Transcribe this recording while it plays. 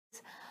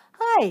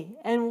Hi,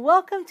 and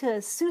welcome to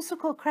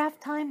Seussical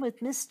Craft Time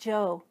with Miss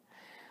Jo.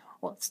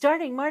 Well,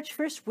 starting March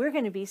 1st, we're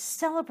going to be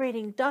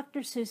celebrating Dr.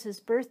 Seuss's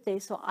birthday,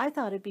 so I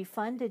thought it'd be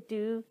fun to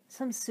do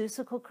some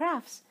Seussical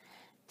crafts.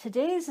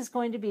 Today's is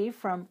going to be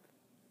from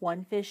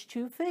one fish,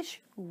 two fish,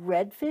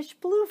 red fish,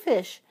 blue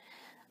fish.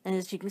 And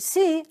as you can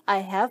see, I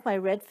have my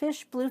red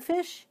fish, blue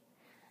fish,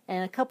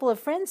 and a couple of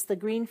friends, the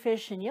green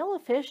fish and yellow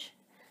fish,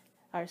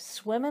 are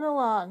swimming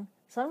along.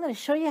 So I'm going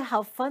to show you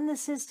how fun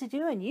this is to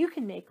do, and you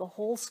can make a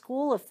whole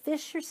school of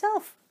fish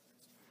yourself.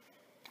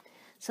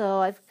 So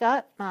I've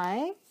got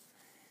my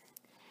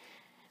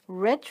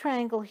red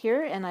triangle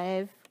here, and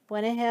I've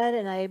went ahead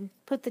and I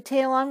put the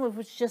tail on, which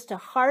was just a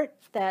heart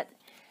that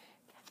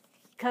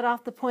cut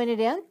off the pointed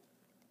end.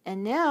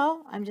 And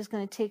now I'm just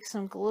going to take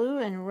some glue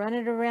and run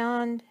it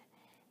around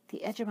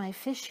the edge of my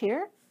fish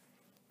here.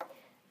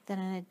 Then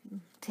I'm going to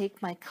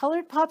take my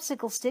colored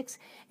popsicle sticks,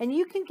 and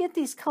you can get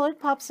these colored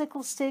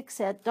popsicle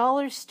sticks at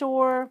dollar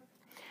store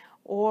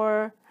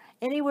or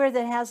anywhere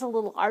that has a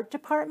little art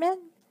department.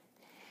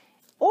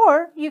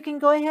 Or you can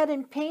go ahead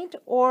and paint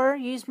or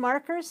use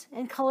markers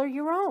and color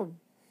your own.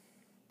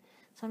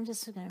 So I'm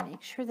just going to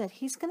make sure that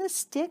he's going to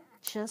stick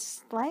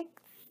just like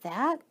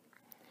that.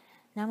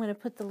 Now I'm going to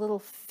put the little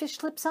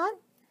fish lips on.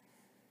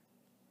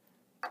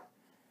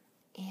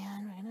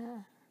 And we're going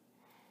to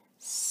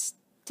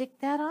stick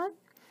that on.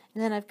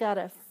 And then I've got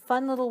a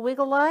fun little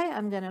wiggle eye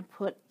I'm going to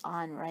put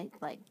on right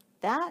like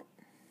that.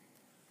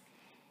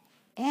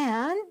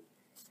 And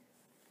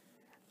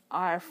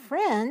our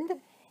friend,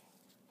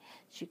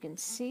 as you can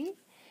see,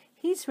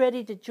 he's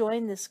ready to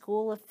join the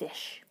school of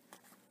fish.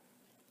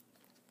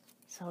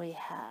 So we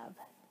have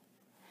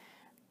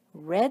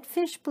red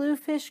fish, blue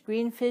fish,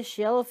 green fish,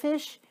 yellow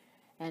fish,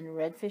 and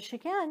red fish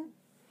again.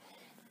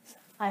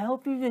 I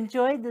hope you've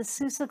enjoyed the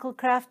Seussical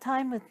Craft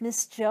Time with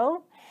Miss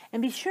Jo.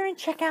 And be sure and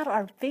check out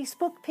our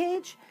Facebook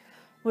page.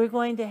 We're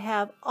going to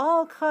have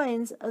all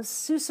kinds of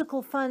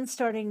Seussical fun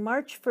starting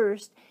March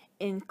 1st,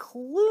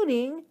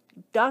 including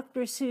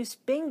Dr. Seuss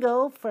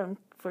Bingo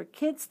for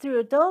kids through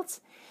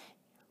adults.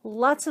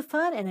 Lots of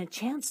fun and a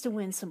chance to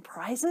win some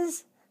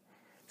prizes.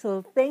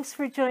 So thanks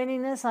for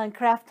joining us on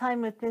Craft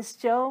Time with Miss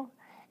Jo,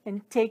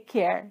 and take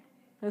care.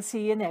 We'll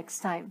see you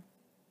next time.